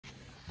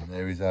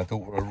There is our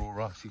daughter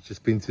Aurora. She's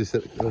just been to.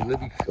 Let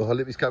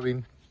me go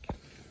in.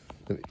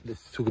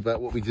 Let's talk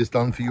about what we just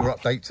done for your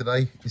update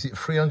today. Is it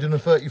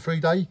 333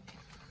 day?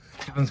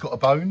 Dylan's got a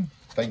bone.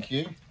 Thank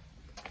you.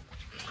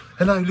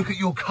 Hello, look at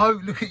your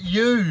coat. Look at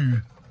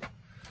you.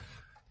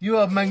 You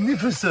are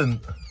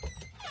magnificent.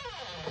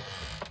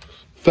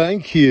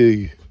 Thank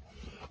you.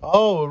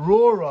 Oh,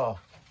 Aurora.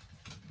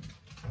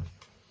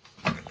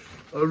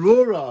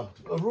 Aurora,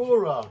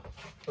 Aurora,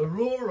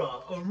 Aurora,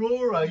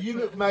 Aurora, you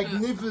look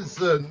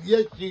magnificent.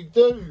 Yes, you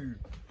do.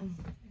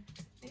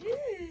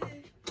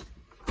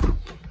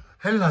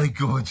 Hello,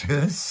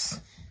 gorgeous.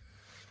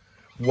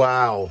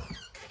 Wow.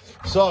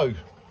 So,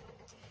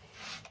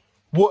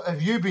 what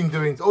have you been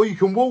doing? Oh, you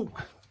can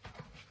walk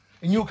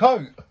in your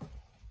coat.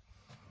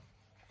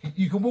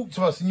 You can walk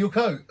to us in your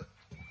coat.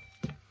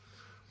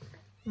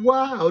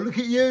 Wow, look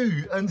at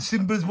you. And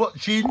Simba's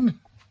watching.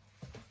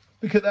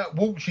 Look at that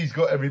walk she's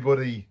got,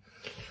 everybody.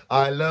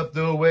 I love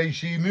the way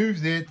she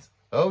moves it.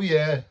 Oh,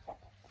 yeah.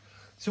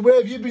 So where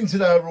have you been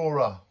today,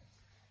 Aurora?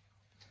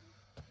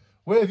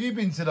 Where have you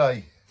been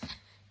today?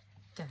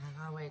 Dad,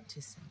 I went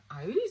to St.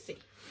 Ozzy.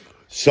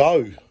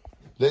 So,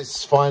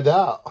 let's find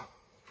out.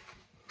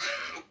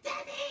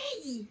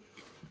 Daddy!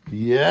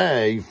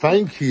 Yay,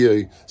 thank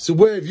you. So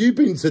where have you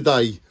been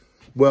today?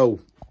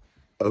 Well,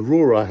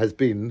 Aurora has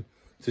been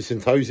to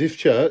St. Joseph's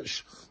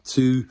Church,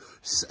 to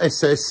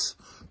SS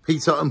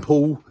Peter and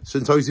Paul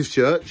St. Joseph's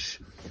Church.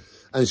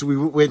 And so we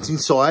went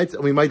inside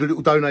and we made a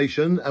little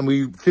donation and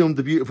we filmed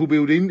the beautiful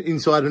building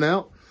inside and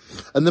out.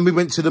 And then we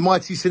went to the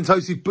mighty St.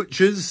 Joseph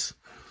Butchers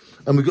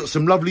and we got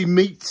some lovely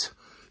meat,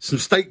 some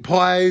steak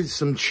pies,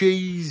 some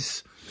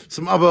cheese,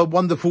 some other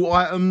wonderful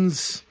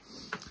items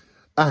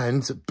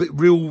and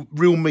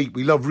real meat.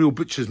 We love real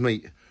butcher's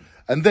meat.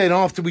 And then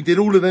after we did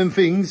all of them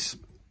things,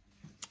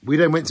 we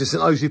then went to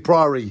St. Joseph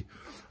Priory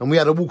and we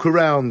had a walk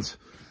around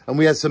and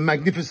we had some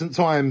magnificent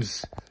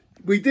times.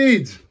 We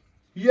did.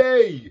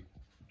 Yay.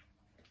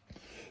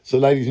 So,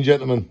 ladies and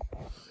gentlemen,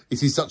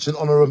 it is such an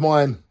honour of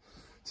mine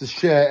to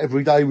share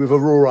every day with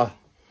Aurora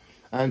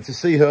and to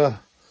see her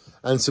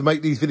and to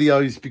make these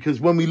videos,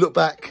 because when we look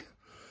back,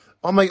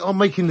 I'm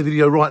making the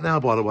video right now,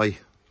 by the way.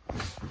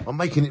 I'm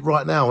making it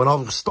right now and I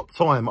will stop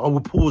time. I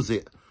will pause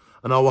it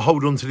and I will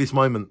hold on to this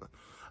moment.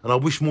 And I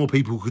wish more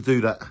people could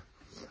do that.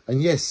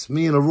 And yes,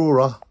 me and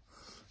Aurora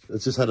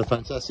has just had a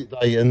fantastic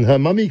day and her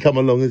mummy come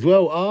along as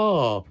well.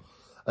 Ah,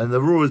 and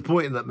Aurora's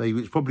pointing at me,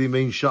 which probably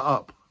means shut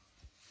up.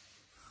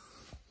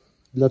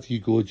 Love you,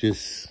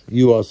 gorgeous.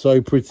 You are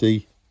so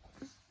pretty.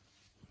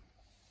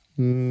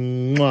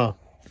 Mwah.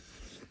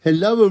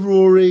 Hello,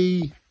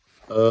 Aurora.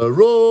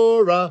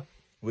 Aurora,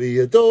 we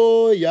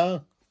adore ya.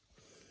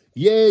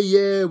 Yeah,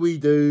 yeah, we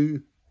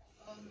do.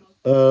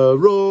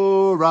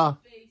 Aurora,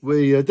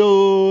 we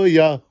adore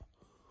ya.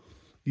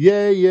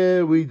 Yeah,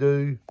 yeah, we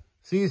do.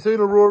 See you soon,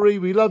 Aurora.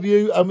 We love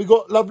you. And we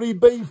got lovely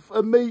beef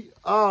and meat.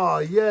 Ah,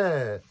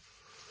 yeah.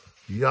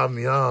 Yum,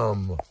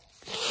 yum.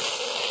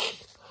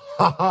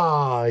 Ha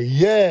ha,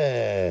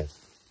 yeah.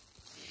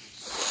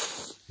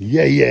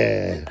 Yeah,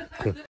 yeah.